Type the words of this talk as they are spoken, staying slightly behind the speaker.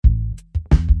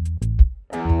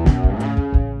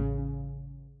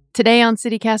Today on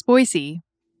CityCast Boise,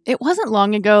 it wasn't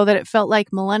long ago that it felt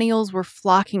like millennials were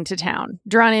flocking to town,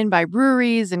 drawn in by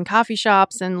breweries and coffee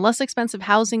shops and less expensive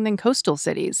housing than coastal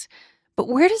cities. But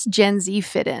where does Gen Z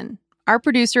fit in? Our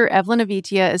producer, Evelyn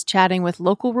Avitia, is chatting with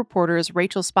local reporters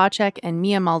Rachel Spacek and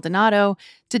Mia Maldonado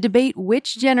to debate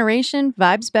which generation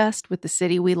vibes best with the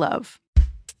city we love.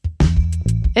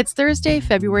 It's Thursday,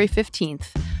 February 15th.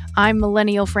 I'm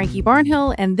Millennial Frankie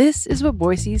Barnhill, and this is what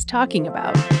Boise's talking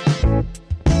about.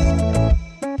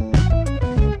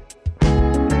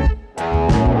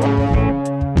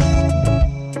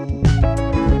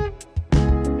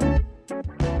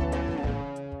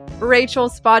 Rachel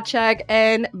Spacek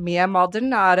and Mia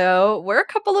Maldonado. We're a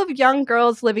couple of young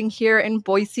girls living here in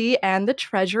Boise and the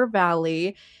Treasure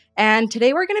Valley. And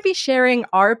today we're going to be sharing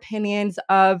our opinions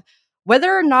of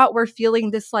whether or not we're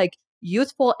feeling this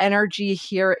youthful energy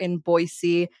here in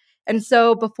Boise. And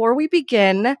so before we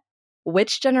begin,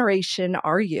 which generation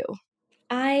are you?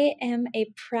 I am a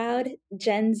proud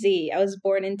Gen Z. I was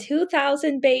born in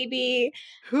 2000, baby.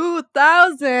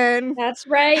 2000. That's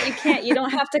right. You don't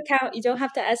have to count. You don't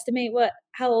have to estimate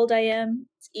how old I am.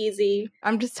 It's easy.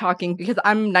 I'm just talking because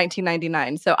I'm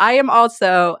 1999. So I am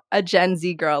also a Gen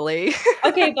Z girly.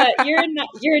 Okay, but you're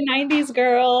a 90s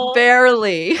girl.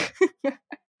 Barely.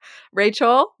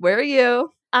 Rachel, where are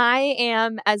you? I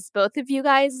am, as both of you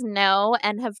guys know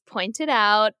and have pointed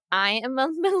out, I am a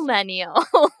millennial.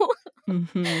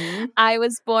 Mm-hmm. I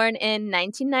was born in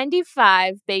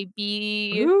 1995,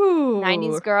 baby. Ooh.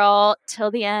 90s girl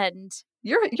till the end.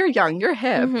 You're young. You're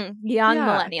hip. Mm-hmm. Young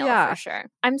millennial for sure.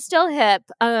 I'm still hip.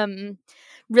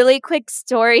 Really quick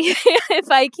story,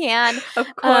 if I can.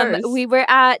 Of course. We were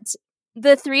at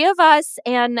the three of us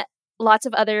and lots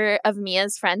of other of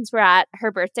Mia's friends were at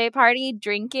her birthday party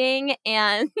drinking,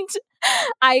 and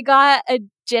I got a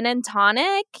gin and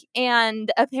tonic,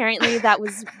 and apparently that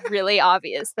was really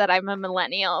obvious that I'm a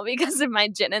millennial because of my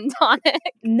gin and tonic.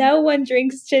 No one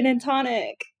drinks gin and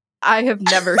tonic. I have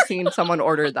never seen someone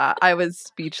order that. I was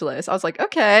speechless. I was like,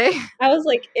 okay. I was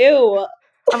like, ew.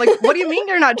 I'm like, what do you mean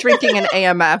you're not drinking an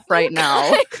AMF right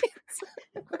now?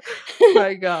 Oh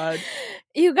my God.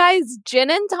 You guys, gin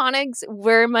and tonics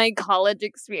were my college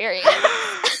experience.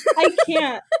 I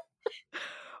can't.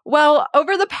 Well,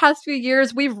 over the past few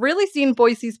years, we've really seen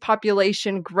Boise's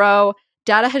population grow.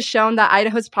 Data has shown that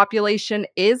Idaho's population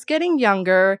is getting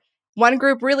younger. One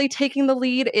group really taking the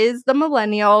lead is the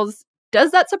millennials.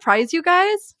 Does that surprise you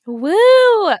guys?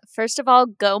 Woo! First of all,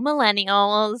 go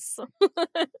millennials.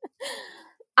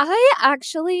 I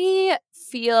actually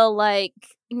feel like,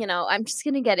 I'm just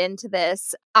going to get into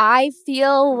this. I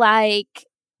feel like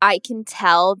I can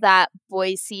tell that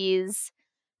Boise's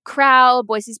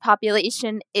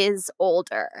population is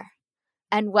older.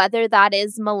 And whether that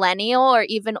is millennial or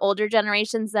even older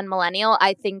generations than millennial,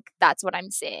 I think that's what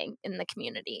I'm seeing in the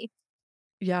community.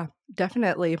 Yeah,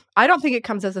 definitely. I don't think it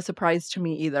comes as a surprise to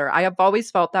me either. I have always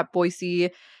felt that Boise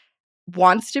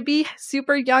wants to be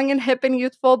super young and hip and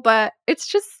youthful, but it's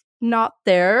just not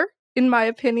there, in my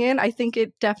opinion. I think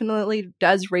it definitely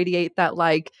does radiate that,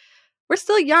 we're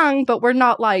still young, but we're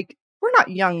not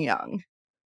young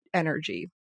energy.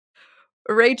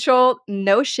 Rachel,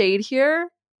 no shade here,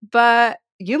 but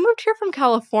you moved here from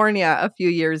California a few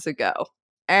years ago.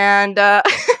 And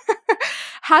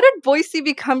how did Boise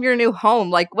become your new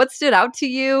home? What stood out to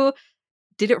you?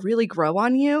 Did it really grow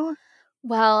on you?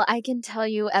 Well, I can tell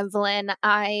you, Evelyn,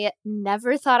 I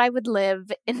never thought I would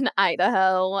live in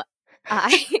Idaho.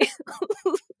 I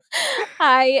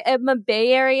am a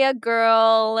Bay Area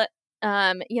girl,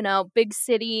 big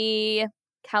city,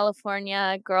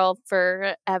 California girl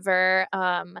forever.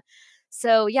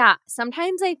 So yeah,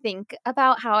 sometimes I think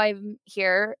about how I'm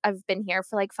here. I've been here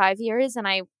for 5 years and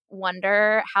I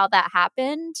wonder how that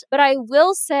happened. But I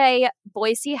will say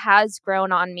Boise has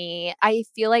grown on me. I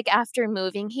feel like after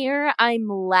moving here, I'm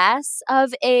less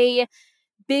of a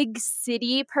big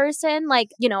city person.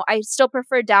 I still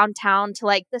prefer downtown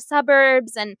to the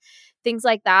suburbs and things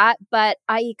like that. But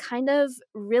I kind of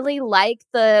really like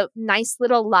the nice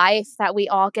little life that we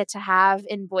all get to have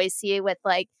in Boise with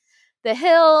the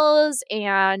hills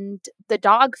and the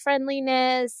dog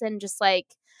friendliness and just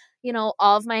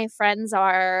all of my friends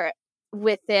are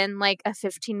within a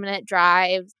 15-minute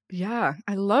drive. Yeah,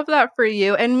 I love that for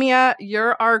you. And Mia,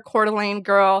 you're our Coeur d'Alene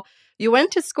girl. You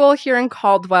went to school here in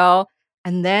Caldwell,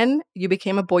 and then you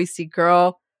became a Boise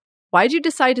girl. Why'd you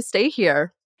decide to stay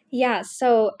here? Yeah,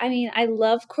 so, I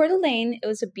love Coeur d'Alene. It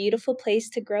was a beautiful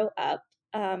place to grow up,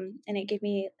 and it gave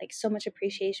me, so much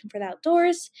appreciation for the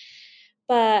outdoors.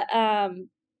 But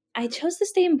I chose to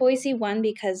stay in Boise, one,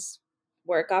 because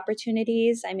work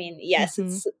opportunities. Yes,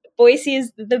 it's Boise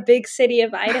is the big city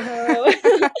of Idaho.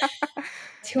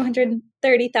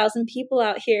 230,000 people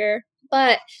out here.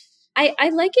 But I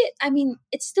like it. I mean,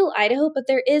 it's still Idaho, but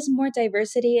there is more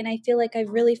diversity. And I feel like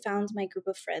I've really found my group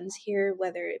of friends here,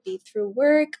 whether it be through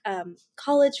work,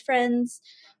 college friends.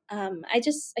 I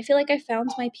feel like I found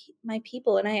my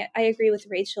people. And I agree with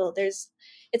Rachel.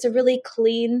 It's a really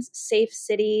clean, safe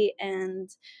city. And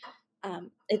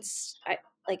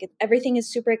everything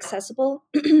is super accessible.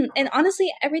 And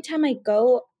honestly, every time I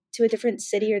go to a different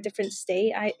city or different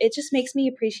state, it just makes me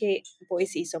appreciate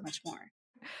Boise so much more.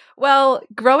 Well,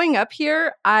 growing up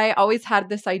here, I always had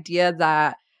this idea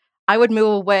that I would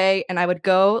move away and I would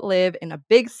go live in a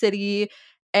big city.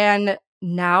 And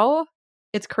now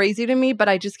it's crazy to me, but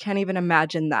I just can't even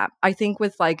imagine that. I think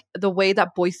with like the way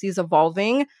that Boise is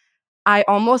evolving, I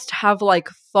almost have like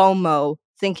FOMO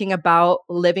thinking about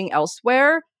living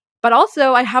elsewhere. But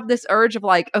also, I have this urge of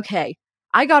like, okay,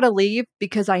 I gotta leave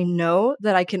because I know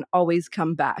that I can always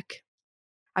come back.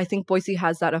 I think Boise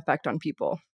has that effect on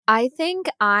people. I think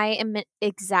I am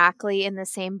exactly in the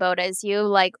same boat as you.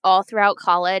 Like all throughout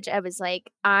college, I was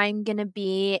like, I'm going to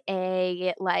be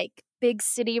a like big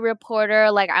city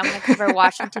reporter. Like I want to cover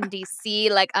Washington,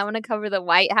 D.C. Like I want to cover the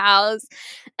White House.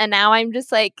 And now I'm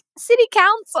just like city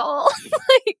council.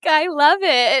 Like I love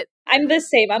it. I'm the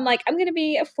same. I'm like, I'm going to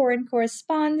be a foreign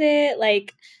correspondent.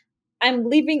 Like I'm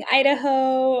leaving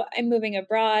Idaho. I'm moving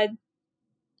abroad.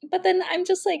 But then I'm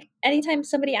just like, anytime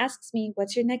somebody asks me,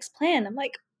 what's your next plan? I'm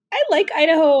like, I like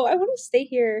Idaho. I want to stay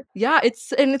here. Yeah,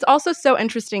 it's also so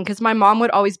interesting because my mom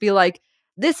would always be like,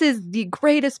 this is the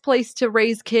greatest place to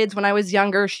raise kids. When I was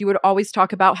younger, she would always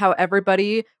talk about how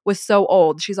everybody was so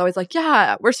old. She's always like,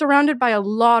 yeah, we're surrounded by a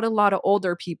lot of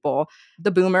older people,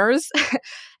 the boomers.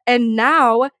 And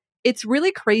now it's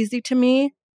really crazy to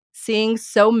me seeing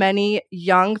so many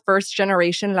young first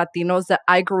generation Latinos that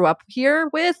I grew up here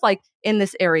with, like in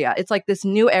this area. It's like this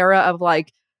new era of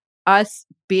like us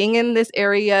being in this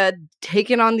area,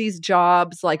 taking on these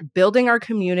jobs, like building our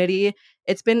community.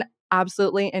 It's been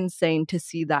absolutely insane to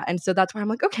see that. And so that's why I'm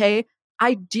like, okay,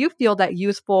 I do feel that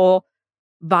youthful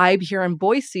vibe here in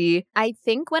Boise. I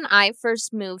think when I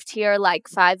first moved here like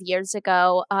 5 years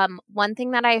ago, one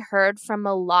thing that I heard from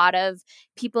a lot of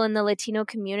people in the Latino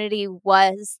community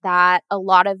was that a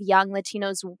lot of young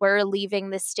Latinos were leaving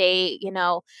the state, you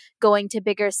know, going to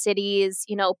bigger cities,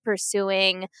 you know,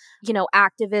 pursuing, you know,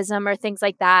 activism or things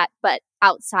like that, but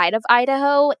outside of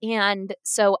Idaho. And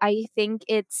so I think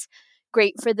it's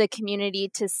great for the community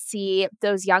to see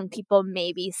those young people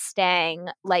maybe staying,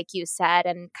 like you said,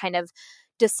 and kind of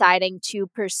deciding to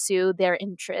pursue their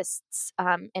interests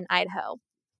in Idaho.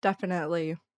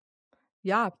 Definitely.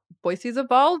 Yeah, Boise's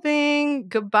evolving.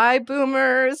 Goodbye,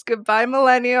 boomers. Goodbye,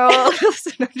 millennials.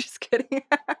 No, I'm just kidding.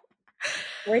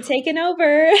 We're taking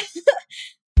over.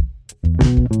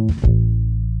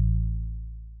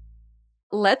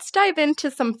 Let's dive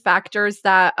into some factors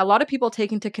that a lot of people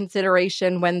take into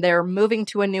consideration when they're moving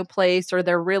to a new place or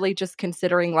they're really just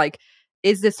considering, like,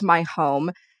 is this my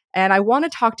home? And I want to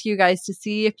talk to you guys to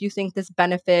see if you think this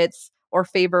benefits or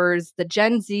favors the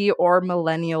Gen Z or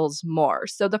millennials more.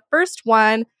 So the first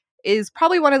one is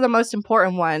probably one of the most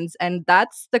important ones, and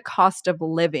that's the cost of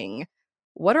living.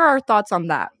 What are our thoughts on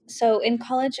that? So in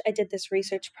college, I did this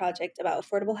research project about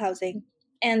affordable housing.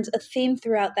 And a theme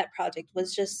throughout that project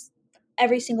was just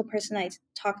every single person I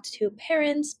talked to,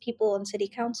 parents, people on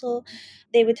city council,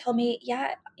 they would tell me,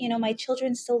 yeah, you know, my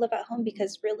children still live at home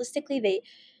because realistically,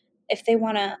 if they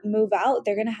want to move out,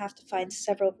 they're going to have to find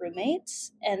several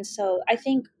roommates. And so I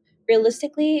think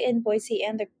realistically in Boise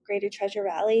and the greater Treasure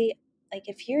Valley, like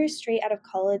if you're straight out of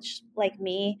college like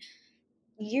me,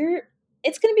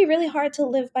 it's going to be really hard to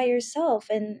live by yourself.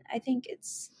 And I think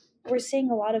we're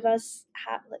seeing a lot of us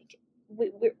have like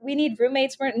we need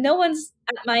roommates. No one's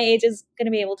at my age is going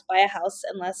to be able to buy a house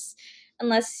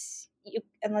unless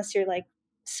you're like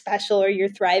special or you're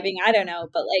thriving. I don't know,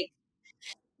 but like,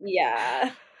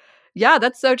 yeah. Yeah,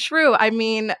 that's so true. I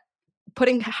mean,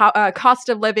 putting cost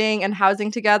of living and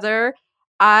housing together,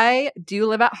 I do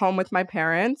live at home with my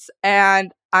parents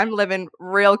and I'm living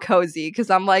real cozy because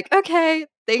I'm like, okay,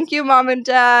 thank you, mom and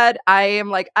dad. I am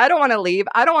like, I don't want to leave.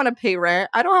 I don't want to pay rent.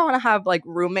 I don't want to have like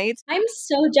roommates. I'm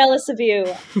so jealous of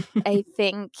you. I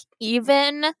think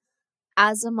even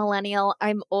as a millennial,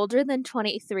 I'm older than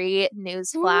 23.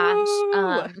 Newsflash.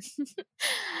 Woo!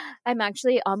 I'm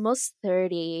actually almost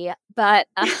 30, but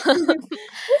Woohoo!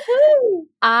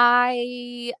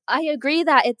 I agree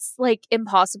that it's like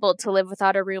impossible to live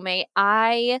without a roommate.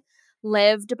 I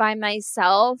lived by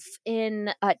myself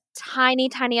in a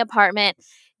tiny apartment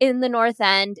in the North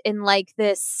End in like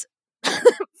this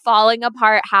falling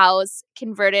apart house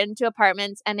converted into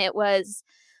apartments, and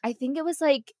I think it was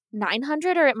like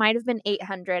 900 or it might have been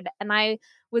 800, and I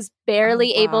was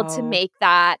barely able to make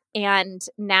that, and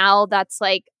now that's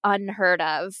like unheard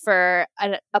of for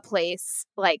a place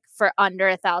like for under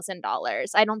 $1,000.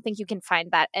 I don't think you can find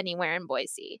that anywhere in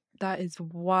Boise. That is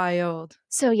wild.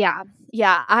 So yeah,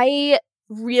 I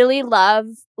really love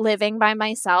living by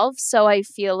myself, so I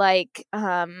feel like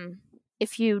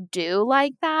if you do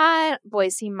like that,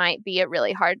 Boise might be a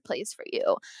really hard place for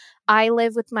you. I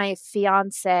live with my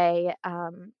fiance,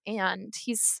 and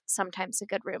he's sometimes a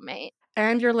good roommate.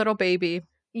 And your little baby.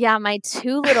 Yeah, my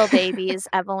 2 little babies,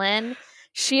 Evelyn.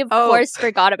 She, of course,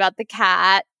 forgot about the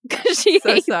cat because she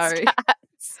hates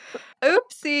cats.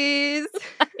 Oopsies.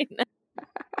 I know.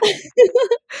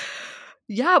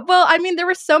 Yeah, well, I mean, there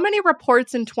were so many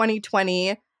reports in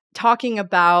 2020 talking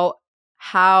about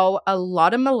how a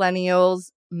lot of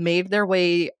millennials made their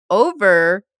way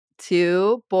over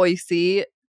to Boise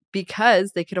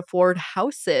because they could afford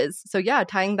houses. So yeah,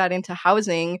 tying that into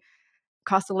housing,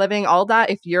 cost of living, all that.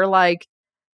 If you're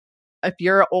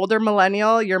an older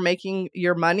millennial, you're making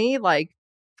your money, like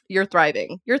you're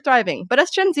thriving. You're thriving. But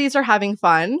us Gen Zs are having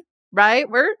fun, right?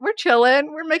 We're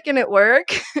chilling. We're making it work.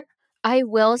 I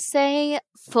will say,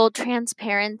 full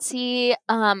transparency,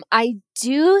 I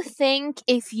do think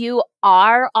if you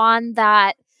are on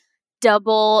that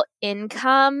double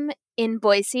income in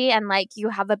Boise and like you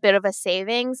have a bit of a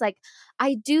savings, like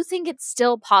I do think it's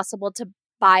still possible to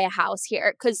buy a house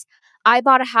here, because I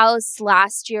bought a house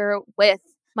last year with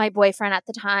my boyfriend at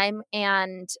the time,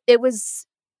 and it was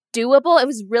doable. It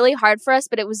was really hard for us,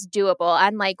 but it was doable.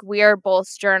 And like, we're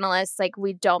both journalists, like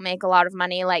we don't make a lot of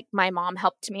money. Like my mom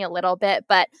helped me a little bit,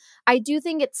 but I do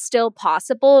think it's still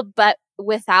possible. But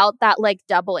without that like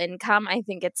double income, I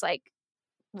think it's like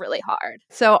really hard.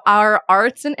 So our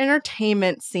arts and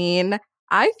entertainment scene,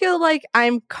 I feel like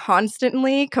I'm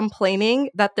constantly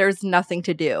complaining that there's nothing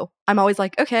to do. I'm always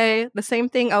like, okay, the same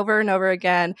thing over and over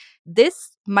again.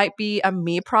 This might be a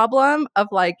me problem of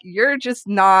like, you're just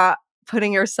not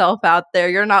putting yourself out there.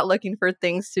 You're not looking for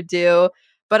things to do.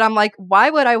 But I'm like, why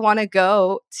would I want to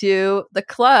go to the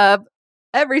club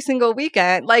every single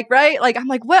weekend? Like, right? Like, I'm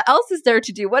like, what else is there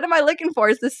to do? What am I looking for?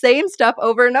 It's the same stuff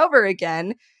over and over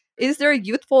again. Is there a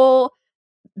youthful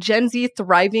Gen Z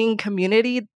thriving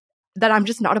community that I'm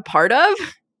just not a part of?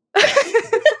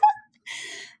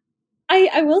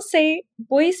 I will say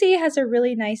Boise has a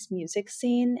really nice music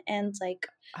scene, and like,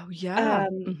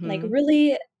 like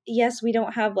really, yes, we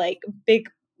don't have like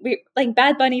like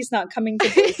Bad Bunny's not coming to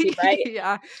Boise, right?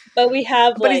 Yeah, but we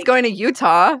have but he's going to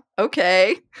Utah.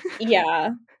 Okay.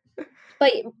 Yeah.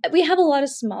 But we have a lot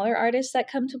of smaller artists that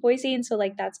come to Boise, and so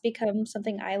like that's become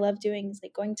something I love doing, is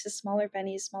like going to smaller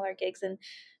venues, smaller gigs, and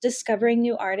discovering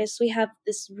new artists. We have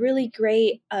this really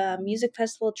great music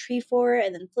festival, Tree4,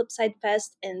 and then Flipside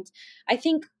Fest, and I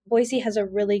think Boise has a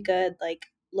really good like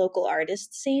local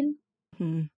artist scene.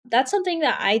 Hmm. That's something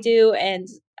that I do, and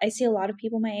I see a lot of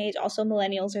people my age, also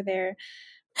millennials, are there.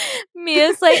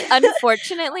 Mia's like,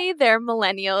 unfortunately, they're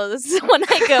millennials when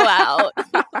I go out.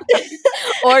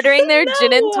 Ordering their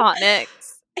gin and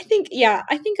tonics. I think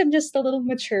I'm just a little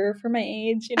mature for my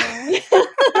age, you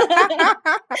know?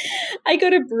 I go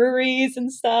to breweries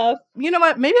and stuff. You know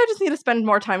what? Maybe I just need to spend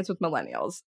more time with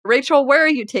millennials. Rachel, where are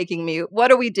you taking me?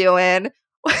 What are we doing?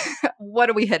 What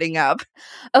are we hitting up?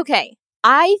 Okay,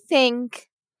 I think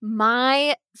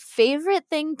my favorite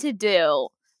thing to do,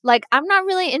 like, I'm not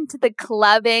really into the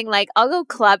clubbing. Like, I'll go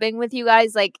clubbing with you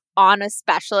guys, like, on a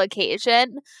special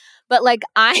occasion. But, like,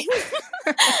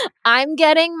 I'm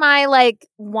getting my, like,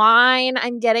 wine.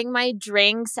 I'm getting my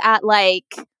drinks at,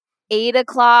 like, 8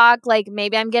 o'clock. Like,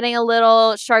 maybe I'm getting a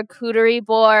little charcuterie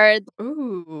board.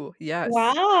 Ooh, yes.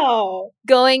 Wow.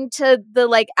 Going to the,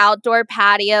 like, outdoor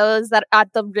patios that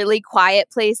at the really quiet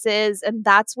places. And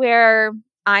that's where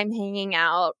I'm hanging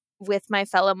out with my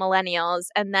fellow millennials.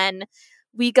 And then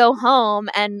we go home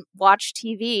and watch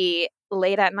TV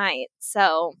late at night.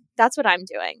 So that's what I'm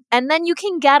doing. And then you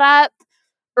can get up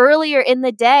earlier in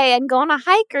the day and go on a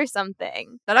hike or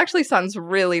something. That actually sounds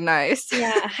really nice.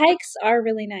 Yeah, hikes are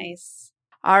really nice.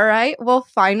 All right. Well,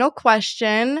 final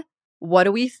question. What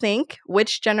do we think?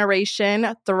 Which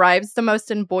generation thrives the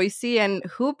most in Boise, and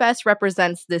who best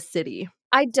represents this city?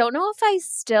 I don't know if I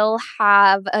still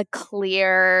have a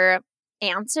clear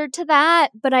answer to that,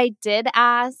 but I did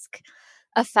ask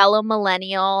a fellow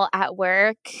millennial at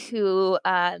work who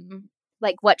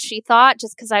like what she thought,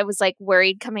 just because I was like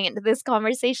worried coming into this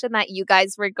conversation that you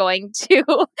guys were going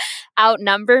to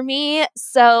outnumber me.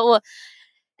 So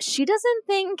she doesn't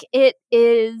think it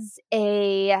is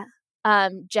a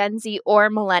Gen Z or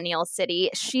millennial city.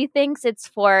 She thinks it's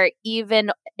for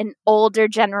even an older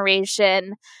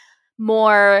generation,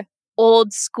 more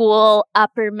old school,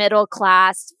 upper middle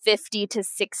class, 50 to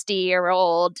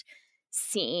 60-year-old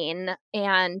scene.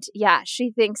 And yeah,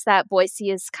 she thinks that Boise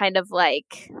is kind of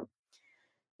like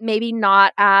maybe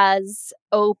not as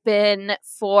open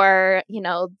for,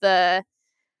 the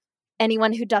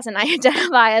anyone who doesn't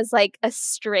identify as like a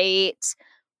straight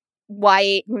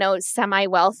white,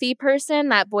 semi-wealthy person,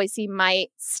 that Boise might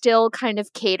still kind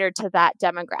of cater to that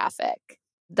demographic.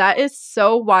 That is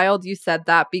so wild you said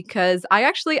that, because I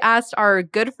actually asked our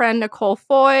good friend Nicole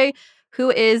Foy, who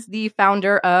is the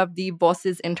founder of the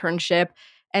Bosses internship,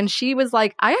 and she was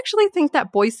like, I actually think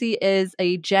that Boise is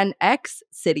a Gen X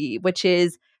city, which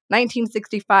is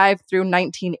 1965 through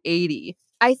 1980.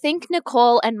 I think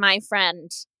Nicole and my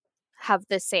friend have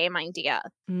the same idea.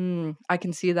 I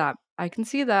can see that.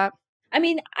 I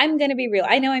mean, I'm going to be real.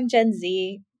 I know I'm Gen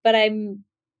Z, but I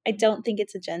don't think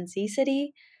it's a Gen Z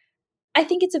city. I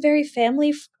think it's a very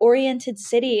family-oriented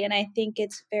city, and I think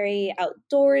it's very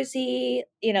outdoorsy.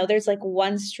 There's like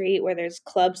one street where there's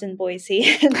clubs in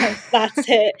Boise, and like that's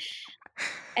it.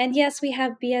 And yes, we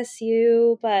have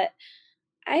BSU, but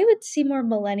I would see more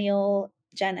millennial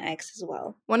Gen X as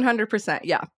well. 100%.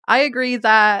 Yeah. I agree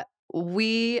that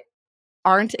we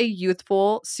aren't a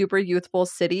super youthful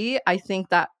city. I think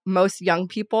that most young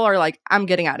people are like, I'm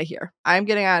getting out of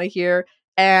here.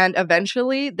 And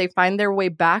eventually they find their way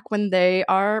back when they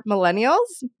are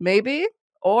millennials, maybe.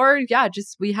 Or yeah,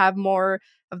 just we have more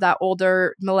of that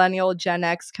older millennial Gen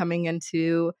X coming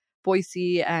into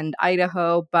Boise and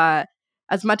Idaho. But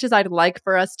as much as I'd like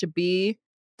for us to be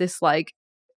this like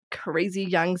crazy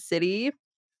young city,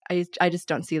 I just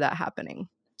don't see that happening.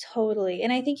 Totally.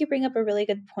 And I think you bring up a really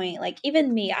good point. Like,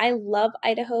 even me, I love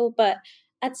Idaho, but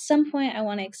at some point I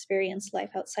want to experience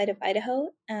life outside of Idaho.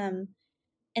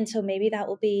 And so maybe that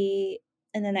will be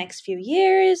in the next few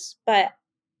years. But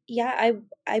yeah,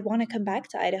 I want to come back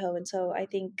to Idaho. And so I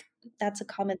think that's a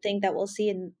common thing that we'll see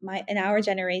in our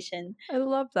generation. I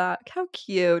love that. How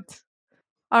cute.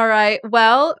 All right.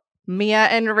 Well, Mia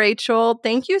and Rachel,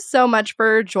 thank you so much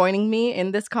for joining me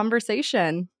in this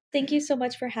conversation. Thank you so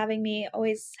much for having me.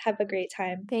 Always have a great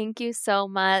time. Thank you so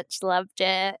much. Loved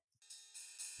it.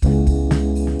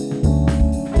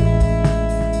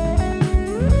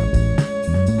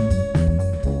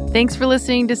 Thanks for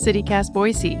listening to CityCast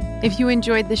Boise. If you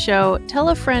enjoyed the show, tell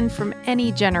a friend from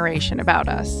any generation about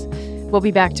us. We'll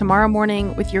be back tomorrow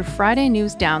morning with your Friday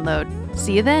news download.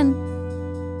 See you then.